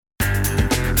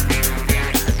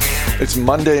It's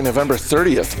Monday, November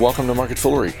 30th. Welcome to Market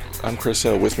Foolery. I'm Chris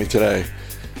Hill. With me today,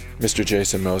 Mr.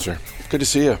 Jason Moser. Good to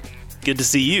see you. Good to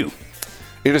see you.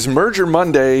 It is Merger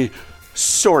Monday,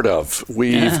 sort of.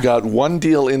 We've got one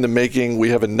deal in the making. We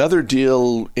have another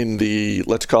deal in the,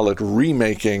 let's call it,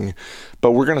 remaking.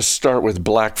 But we're going to start with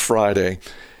Black Friday.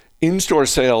 In-store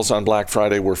sales on Black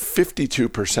Friday were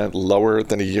 52% lower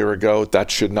than a year ago.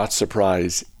 That should not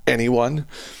surprise anyone.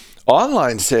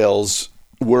 Online sales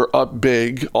were up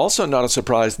big. Also not a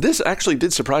surprise. This actually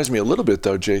did surprise me a little bit,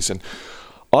 though, Jason.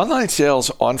 Online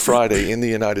sales on Friday in the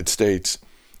United States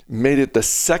made it the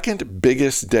second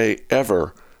biggest day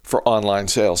ever for online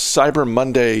sales. Cyber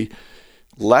Monday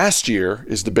last year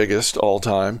is the biggest all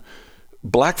time.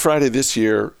 Black Friday this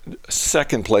year,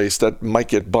 second place. That might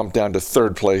get bumped down to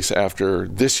third place after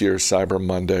this year's Cyber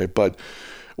Monday. But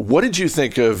what did you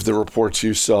think of the reports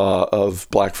you saw of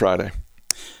Black Friday?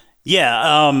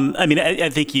 Yeah, I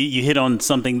think you hit on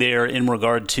something there in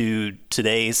regard to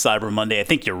today's Cyber Monday. I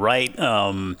think you're right.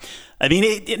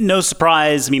 No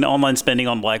surprise. Online spending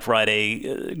on Black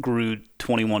Friday grew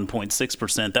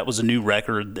 21.6%. That was a new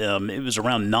record. It was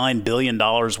around $9 billion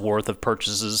worth of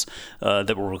purchases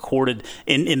that were recorded.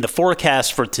 In the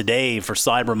forecast for today, for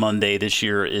Cyber Monday this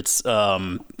year, it's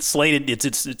slated.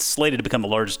 It's slated to become the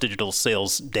largest digital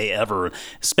sales day ever.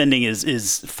 Spending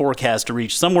is forecast to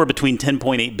reach somewhere between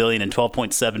 $10.8 billion and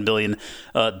 $12.7 billion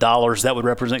dollars. That would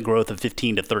represent growth of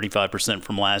 15 to 35%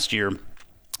 from last year.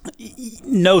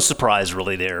 No surprise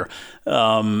really there.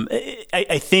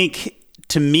 I think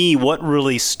to me what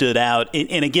really stood out,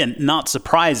 and again, not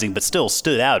surprising, but still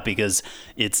stood out because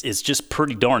it's just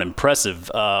pretty darn impressive,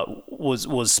 was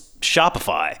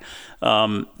Shopify.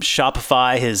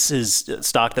 Shopify is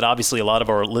stock that obviously a lot of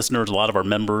our listeners, a lot of our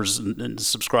members and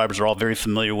subscribers are all very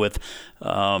familiar with.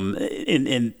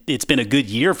 And it's been a good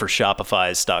year for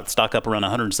Shopify's stock up around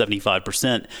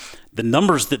 175%. The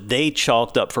numbers that they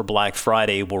chalked up for Black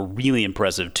Friday were really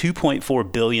impressive.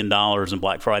 $2.4 billion in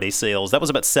Black Friday sales. That was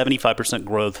about 75%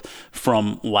 growth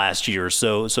from last year.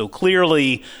 So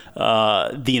clearly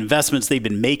the investments they've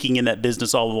been making in that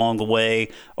business all along the way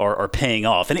are paying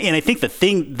off. And I think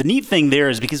the neat thing there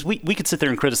is because we could sit there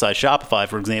and criticize Shopify,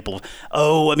 for example.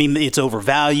 It's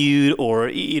overvalued, or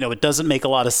it doesn't make a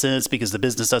lot of sense because the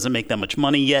business doesn't make that much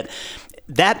money yet.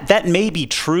 That may be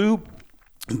true.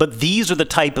 But these are the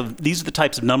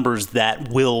types of numbers that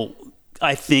will,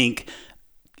 I think,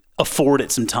 afford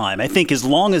it some time. I think as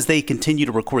long as they continue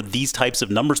to record these types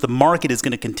of numbers, the market is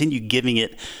going to continue giving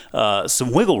it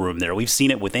some wiggle room there. We've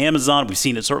seen it with Amazon. We've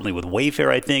seen it certainly with Wayfair,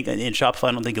 I think. And in Shopify,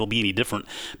 I don't think it'll be any different.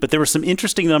 But there were some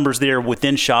interesting numbers there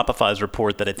within Shopify's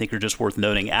report that I think are just worth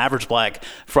noting. Average Black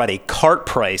Friday cart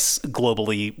price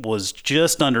globally was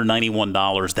just under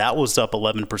 $91. That was up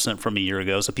 11% from a year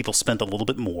ago. So people spent a little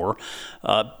bit more.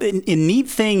 And neat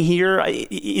thing here,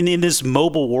 in this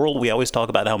mobile world, we always talk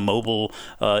about how mobile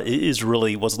is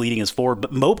really what's leading us forward.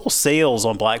 But mobile sales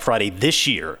on Black Friday this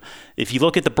year, if you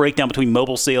look at the breakdown between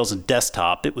mobile sales and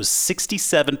desktop, it was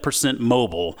 67%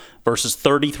 mobile versus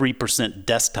 33%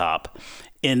 desktop.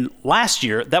 And last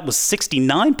year, that was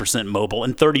 69% mobile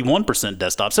and 31%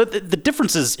 desktop. So the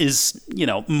difference is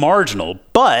marginal,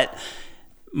 but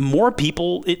more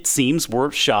people, it seems,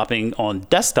 were shopping on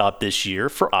desktop this year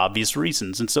for obvious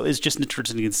reasons. And so it's just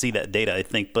interesting to see that data, I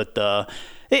think. But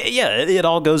it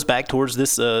all goes back towards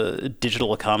this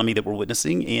digital economy that we're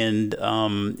witnessing, and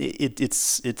it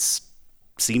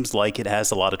seems like it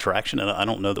has a lot of traction, and I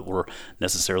don't know that we're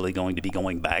necessarily going to be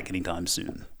going back anytime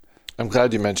soon. I'm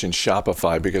glad you mentioned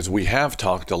Shopify because we have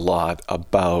talked a lot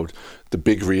about the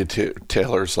big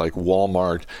retailers like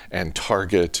Walmart and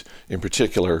Target in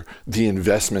particular, the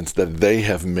investments that they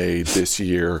have made this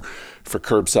year for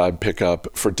curbside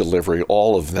pickup, for delivery,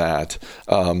 all of that.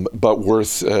 But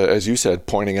worth, as you said,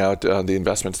 pointing out the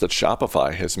investments that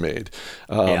Shopify has made.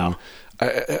 And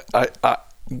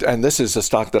this is a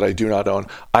stock that I do not own.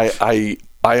 I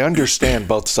understand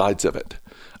both sides of it.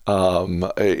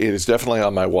 It is definitely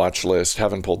on my watch list.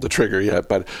 Haven't pulled the trigger yet,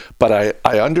 but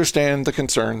I understand the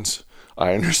concerns.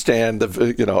 I understand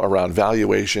around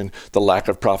valuation, the lack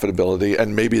of profitability,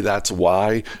 and maybe that's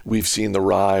why we've seen the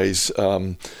rise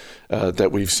that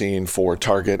we've seen for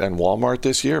Target and Walmart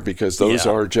this year, because those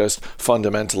are just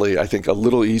fundamentally, I think, a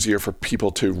little easier for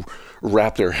people to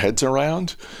wrap their heads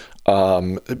around.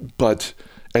 But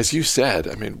as you said,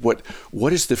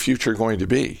 what is the future going to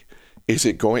be? Is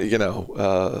it going,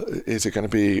 is it going to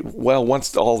be, well,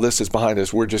 once all this is behind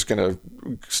us, we're just going to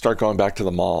start going back to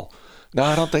the mall? No,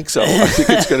 I don't think so. I think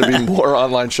it's going to be more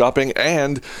online shopping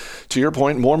and, to your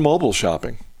point, more mobile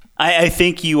shopping. I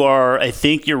think you are. I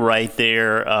think you're right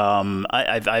there.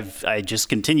 I just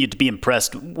continued to be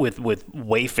impressed with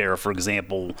Wayfair, for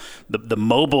example. The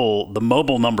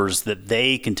mobile numbers that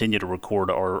they continue to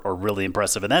record are really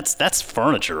impressive, and that's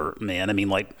furniture, man. I mean,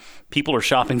 like, people are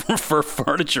shopping for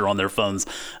furniture on their phones.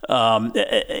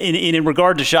 In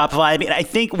regard to Shopify, I mean, I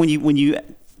think when you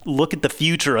look at the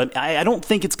future, I don't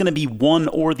think it's going to be one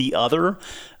or the other.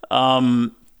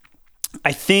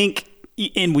 I think,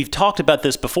 and we've talked about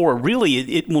this before,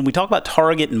 really, when we talk about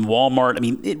Target and Walmart, I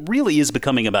mean, it really is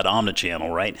becoming about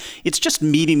omnichannel, right? It's just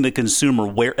meeting the consumer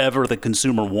wherever the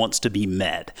consumer wants to be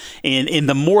met. And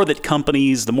the more that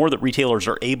companies, the more that retailers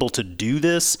are able to do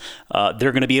this,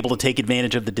 they're going to be able to take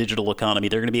advantage of the digital economy.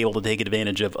 They're going to be able to take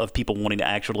advantage of people wanting to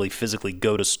actually physically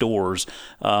go to stores.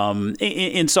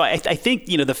 And so I think,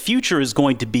 the future is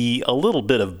going to be a little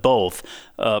bit of both.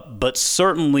 But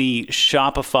certainly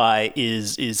Shopify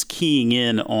is keying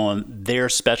in on their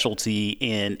specialty,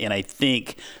 and I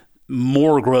think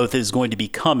more growth is going to be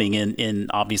coming in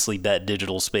obviously that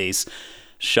digital space.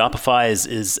 Shopify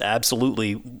is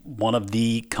absolutely one of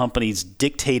the companies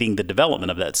dictating the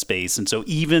development of that space. And so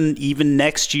even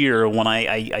next year, when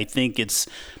I think it's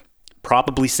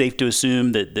probably safe to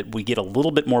assume that we get a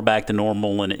little bit more back to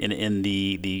normal, and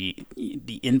the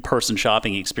in-person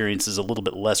shopping experience is a little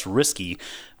bit less risky,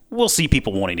 we'll see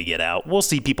people wanting to get out. We'll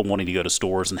see people wanting to go to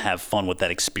stores and have fun with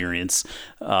that experience.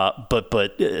 But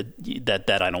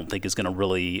that I don't think is going to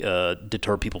really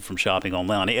deter people from shopping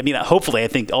online. I mean, hopefully, I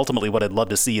think ultimately what I'd love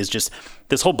to see is just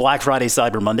this whole Black Friday,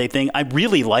 Cyber Monday thing. I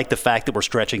really like the fact that we're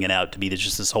stretching it out to be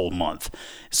just this whole month.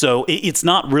 So it's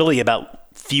not really about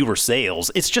fewer sales.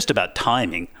 It's just about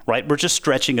timing, right? We're just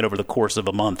stretching it over the course of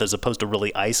a month as opposed to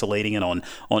really isolating it on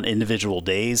individual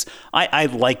days.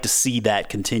 I'd like to see that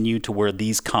continue to where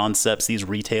these concepts, these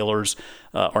retailers,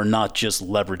 are not just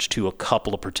leveraged to a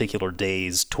couple of particular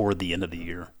days toward the end of the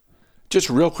year. Just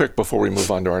real quick before we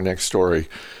move on to our next story.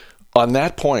 On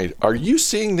that point, are you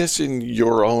seeing this in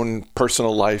your own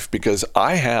personal life? Because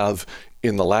I have,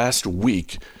 in the last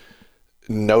week,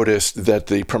 noticed that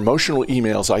the promotional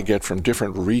emails I get from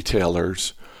different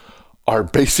retailers are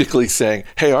basically saying,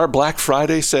 hey, our Black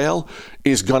Friday sale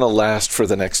is going to last for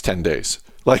the next 10 days.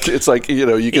 Like, it's like,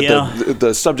 you get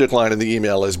the subject line in the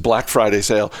email is Black Friday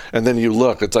sale, and then you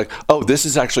look, it's like, oh, this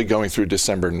is actually going through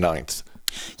December 9th.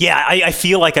 Yeah, I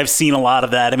feel like I've seen a lot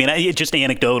of that. I mean, just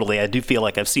anecdotally, I do feel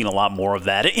like I've seen a lot more of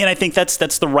that, and I think that's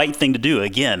the right thing to do.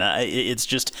 Again,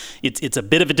 it's a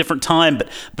bit of a different time,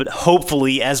 but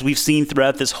hopefully, as we've seen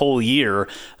throughout this whole year,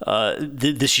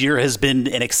 this year has been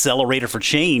an accelerator for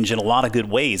change in a lot of good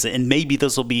ways, and maybe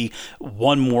this will be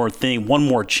one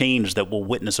more change that we'll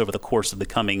witness over the course of the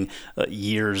coming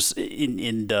years.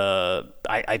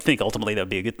 I think ultimately that would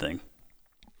be a good thing.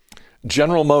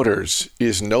 General Motors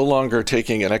is no longer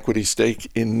taking an equity stake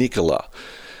in Nikola.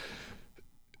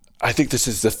 I think this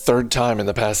is the third time in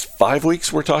the past 5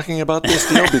 weeks we're talking about this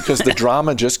deal because the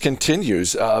drama just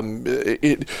continues.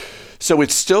 So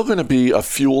it's still going to be a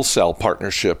fuel cell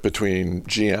partnership between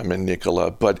GM and Nikola,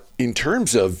 but in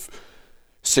terms of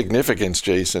significance,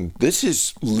 Jason, this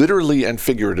is literally and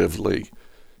figuratively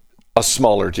a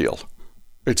smaller deal.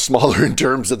 It's smaller in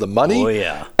terms of the money,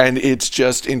 and it's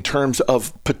just in terms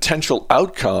of potential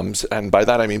outcomes, and by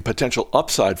that I mean potential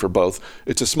upside for both.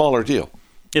 It's a smaller deal.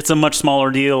 It's a much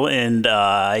smaller deal, and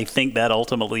I think that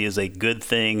ultimately is a good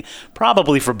thing,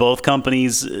 probably for both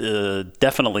companies,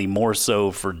 definitely more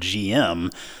so for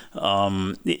GM.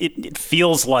 It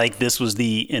feels like this was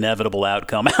the inevitable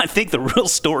outcome. I think the real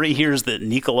story here is that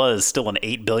Nikola is still an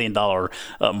 $8 billion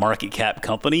market cap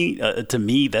company. To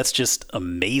me, that's just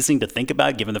amazing to think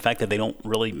about, given the fact that they don't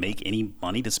really make any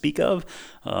money to speak of.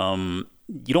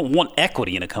 You don't want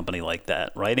equity in a company like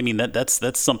that, right? I mean,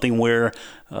 that's something where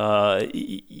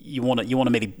you want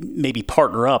to maybe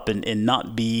partner up and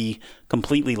not be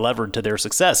completely levered to their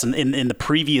success. And in the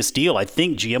previous deal, I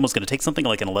think GM was going to take something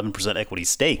like an 11% equity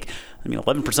stake. I mean,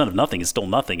 11% of nothing is still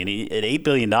nothing. And at $8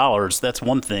 billion, that's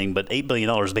one thing, but $8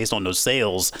 billion based on those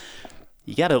sales,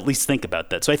 you got to at least think about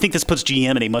that. So I think this puts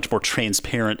GM in a much more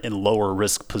transparent and lower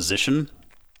risk position.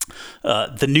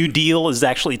 The new deal is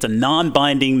it's a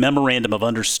non-binding memorandum of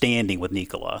understanding with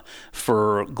Nikola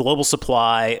for global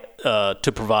supply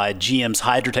to provide GM's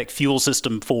Hydrotec fuel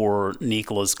system for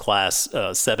Nikola's Class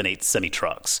 7/8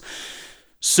 semi-trucks.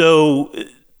 So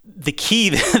the key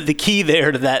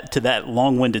there to that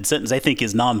long-winded sentence, I think,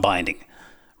 is non-binding.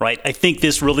 right? I think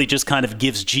this really just kind of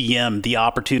gives GM the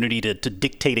opportunity to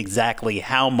dictate exactly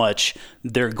how much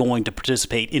they're going to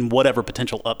participate in whatever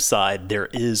potential upside there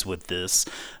is with this.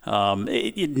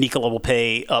 Nikola will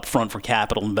pay upfront for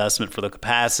capital investment for the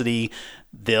capacity.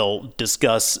 They'll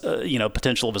discuss,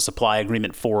 potential of a supply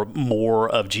agreement for more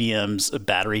of GM's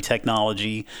battery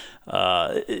technology.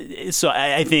 So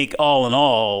I think all in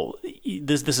all,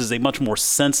 this is a much more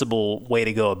sensible way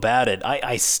to go about it.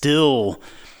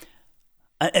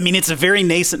 I mean, it's a very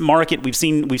nascent market. We've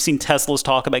seen Tesla's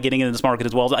talk about getting into this market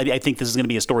as well. I think this is going to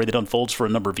be a story that unfolds for a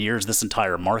number of years. This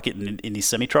entire market in these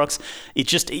semi trucks.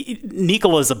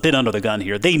 Nikola is a bit under the gun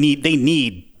here. They need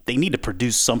to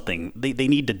produce something. They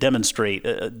need to demonstrate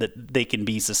that they can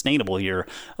be sustainable here.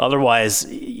 Otherwise,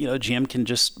 GM can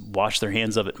just wash their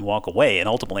hands of it and walk away. And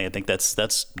ultimately, I think that's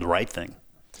the right thing.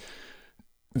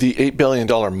 The $8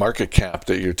 billion market cap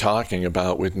that you're talking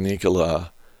about with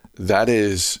Nikola, that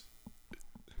is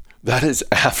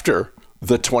after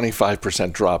the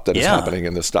 25% drop that is happening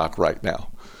in the stock right now.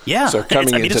 Yeah. So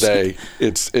coming in today,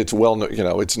 it's it's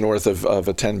north of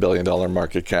a $10 billion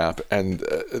market cap, and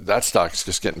that stock's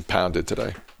just getting pounded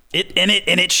today.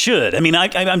 It should. I mean,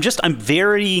 I'm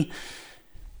very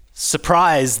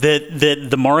surprised that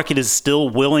the market is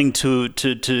still willing to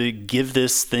give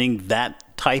this thing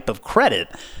that type of credit.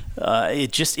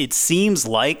 It seems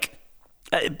like.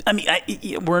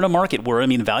 We're in a market where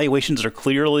valuations are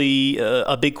clearly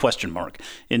a big question mark,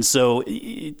 and so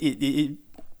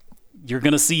you're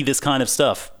going to see this kind of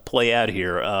stuff play out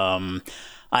here.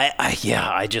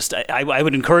 I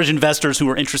would encourage investors who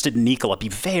are interested in Nikola be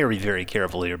very, very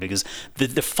careful here, because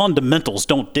the fundamentals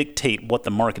don't dictate what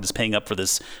the market is paying up for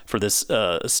this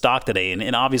stock today.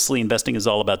 And obviously, investing is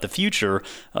all about the future.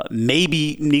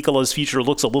 Maybe Nikola's future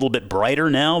looks a little bit brighter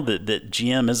now that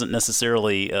GM isn't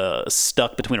necessarily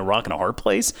stuck between a rock and a hard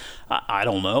place. I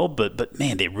don't know, but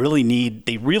man, they really need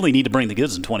to bring the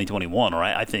goods in 2021. Or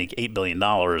I think $8 billion.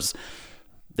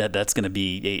 That's going to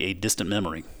be a distant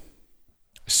memory.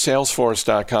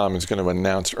 Salesforce.com is going to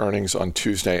announce earnings on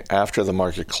Tuesday after the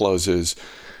market closes,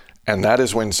 and that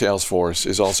is when Salesforce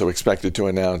is also expected to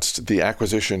announce the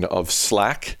acquisition of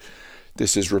Slack.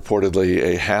 This is reportedly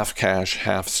a half-cash,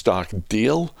 half-stock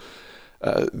deal.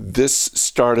 This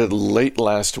started late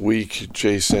last week,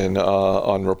 Jason,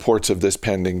 on reports of this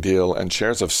pending deal, and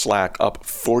shares of Slack up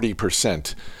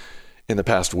 40% in the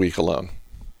past week alone.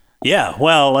 Yeah,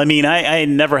 well, I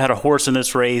never had a horse in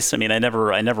this race. I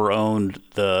never owned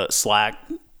the Slack,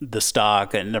 the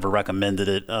stock. I never recommended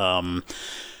it. And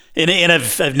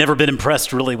I've never been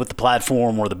impressed really with the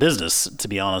platform or the business, to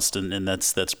be honest, and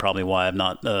that's probably why I've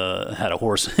not had a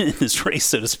horse in this race,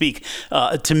 so to speak.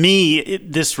 To me,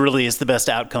 this really is the best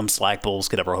outcome Slack bulls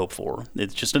could ever hope for.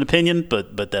 It's just an opinion,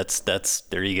 but that's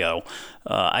there you go.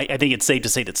 I think it's safe to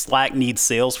say that Slack needs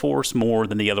Salesforce more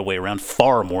than the other way around,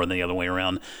 far more than the other way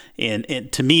around.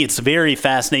 And to me, it's very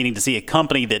fascinating to see a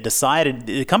company that decides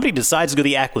to go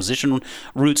the acquisition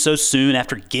route so soon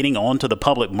after getting onto the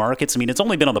public markets. It's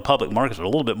only been on the public markets for a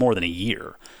little bit more than a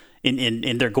year.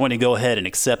 And they're going to go ahead and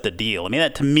accept the deal.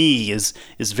 that to me is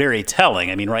very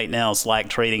telling. Right now, Slack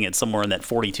trading at somewhere in that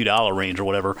 $42 range or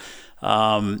whatever.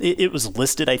 It was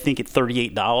listed, I think, at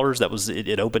 $38.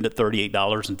 It opened at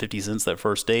 $38.50 that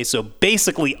first day. So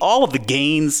basically, all of the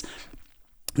gains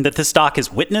that this stock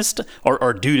has witnessed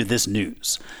are due to this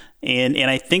news. And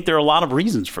I think there are a lot of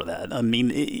reasons for that.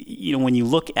 When you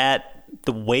look at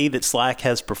the way that Slack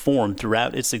has performed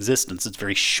throughout its existence, its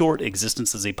very short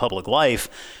existence as a public life,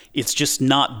 it's just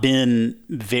not been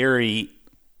very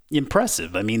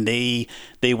impressive. They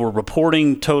were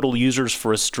reporting total users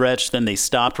for a stretch, then they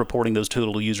stopped reporting those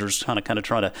total users, kind of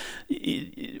trying to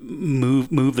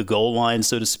move the goal line,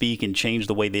 so to speak, and change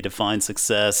the way they define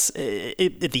success.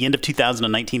 At the end of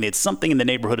 2019, they had something in the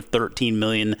neighborhood of 13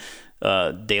 million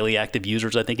daily active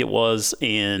users, I think it was.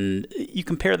 And you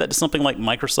compare that to something like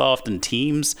Microsoft and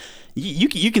Teams,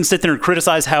 you can sit there and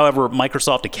criticize however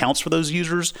Microsoft accounts for those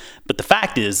users, but the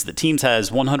fact is that Teams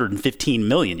has 115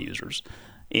 million users.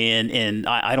 And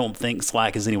I don't think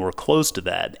Slack is anywhere close to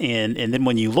that. And then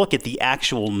when you look at the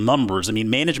actual numbers,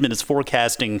 management is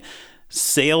forecasting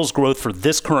sales growth for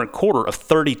this current quarter of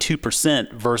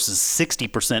 32% versus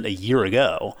 60% a year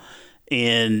ago.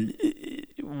 And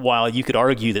while you could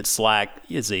argue that Slack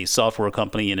is a software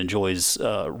company and enjoys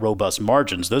robust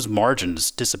margins, those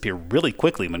margins disappear really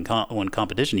quickly when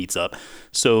competition heats up.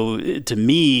 So to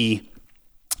me,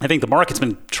 I think the market's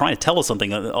been trying to tell us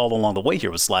something all along the way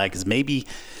here with Slack. Is maybe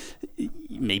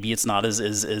it's not as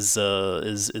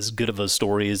good of a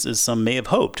story as some may have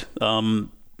hoped.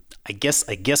 I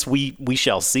guess we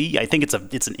shall see. I think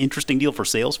it's an interesting deal for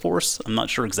Salesforce. I'm not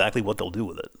sure exactly what they'll do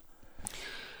with it.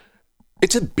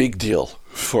 It's a big deal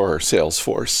for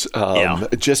Salesforce,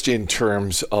 just in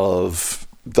terms of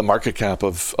the market cap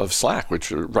of Slack,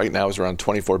 which right now is around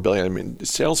 $24 billion. I mean,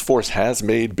 Salesforce has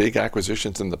made big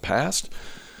acquisitions in the past,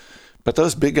 but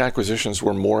those big acquisitions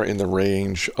were more in the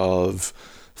range of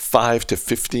 $5 to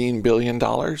 $15 billion.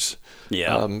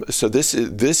 Yeah. So this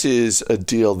is a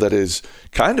deal that is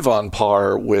kind of on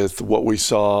par with what we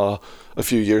saw a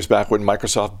few years back when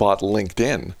Microsoft bought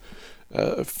LinkedIn.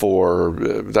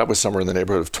 That was somewhere in the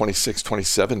neighborhood of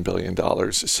 $26-27 billion.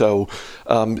 So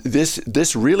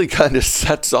this really kind of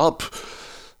sets up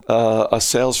a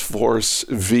Salesforce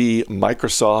v.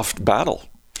 Microsoft battle.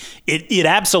 It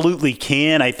absolutely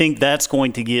can. I think that's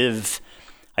going to give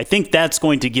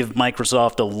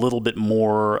Microsoft a little bit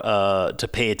more to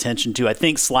pay attention to. I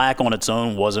think Slack on its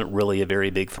own wasn't really a very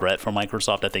big threat for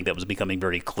Microsoft. I think that was becoming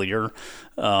very clear.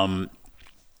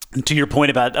 To your point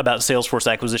about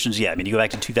Salesforce acquisitions, yeah, I mean, you go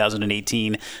back to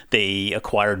 2018, they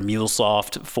acquired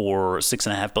MuleSoft for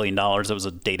 $6.5 billion. That was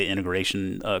a data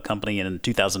integration company. And in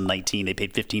 2019, they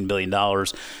paid $15 billion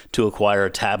to acquire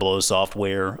Tableau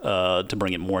software to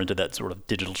bring it more into that sort of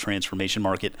digital transformation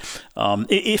market.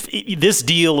 If this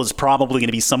deal is probably going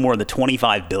to be somewhere in the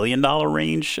 $25 billion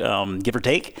range, give or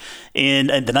take. And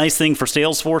the nice thing for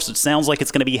Salesforce, it sounds like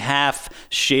it's going to be half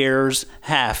shares,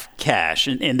 half cash.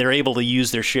 And they're able to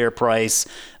use their share price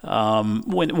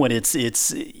when it's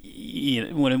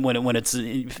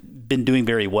been doing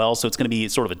very well, so it's going to be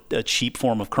sort of a cheap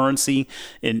form of currency,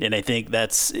 and I think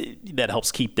that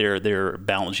helps keep their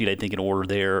balance sheet, I think, in order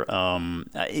there.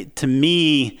 To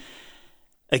me,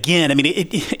 again, I mean,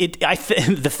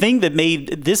 the thing that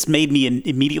made me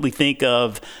immediately think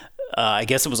of, I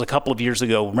guess it was a couple of years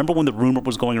ago. Remember when the rumor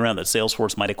was going around that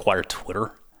Salesforce might acquire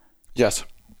Twitter? Yes.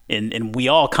 And we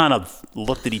all kind of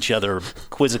looked at each other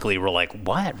quizzically. We're like,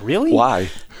 what? Really? Why?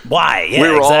 Yeah, we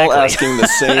were exactly. all asking the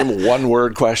same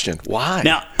one-word question. Why?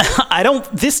 Now,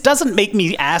 this doesn't make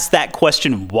me ask that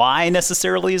question why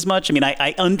necessarily as much. I mean,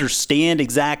 I understand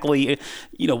exactly,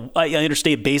 I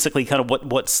understand basically kind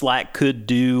of what Slack could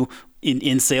do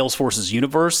in Salesforce's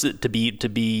universe to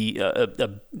be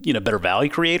a better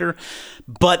value creator.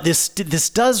 But this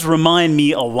does remind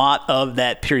me a lot of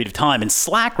that period of time, and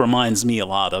Slack reminds me a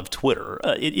lot of Twitter.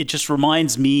 It just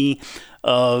reminds me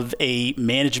of a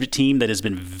management team that has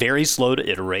been very slow to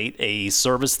iterate, a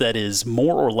service that is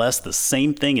more or less the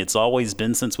same thing it's always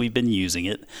been since we've been using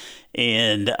it.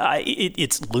 And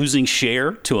it's losing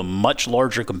share to a much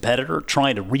larger competitor,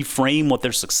 trying to reframe what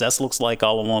their success looks like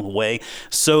all along the way.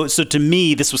 So to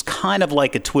me, this was kind of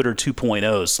like a Twitter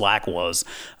 2.0, Slack was.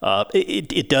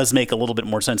 It does make a little bit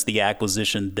more sense, the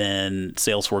acquisition, than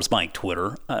Salesforce buying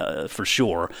Twitter, for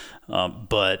sure.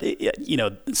 But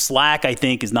Slack, I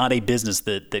think, is not a business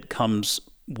that comes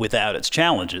without its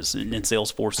challenges, and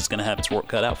Salesforce is going to have its work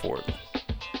cut out for it.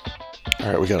 All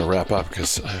right, we got to wrap up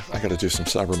because I got to do some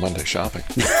Cyber Monday shopping.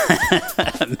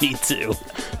 Me too.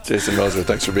 Jason Moser,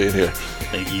 thanks for being here.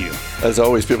 Thank you. As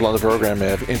always, people on the program may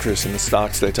have interest in the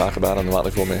stocks they talk about, and the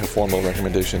Motley Fool may have formal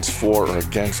recommendations for or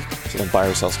against. So don't buy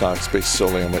or sell stocks based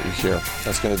solely on what you hear.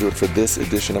 That's going to do it for this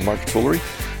edition of Market Foolery.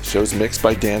 Show's mixed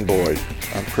by Dan Boyd.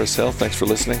 I'm Chris Hill. Thanks for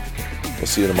listening. We'll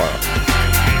see you tomorrow.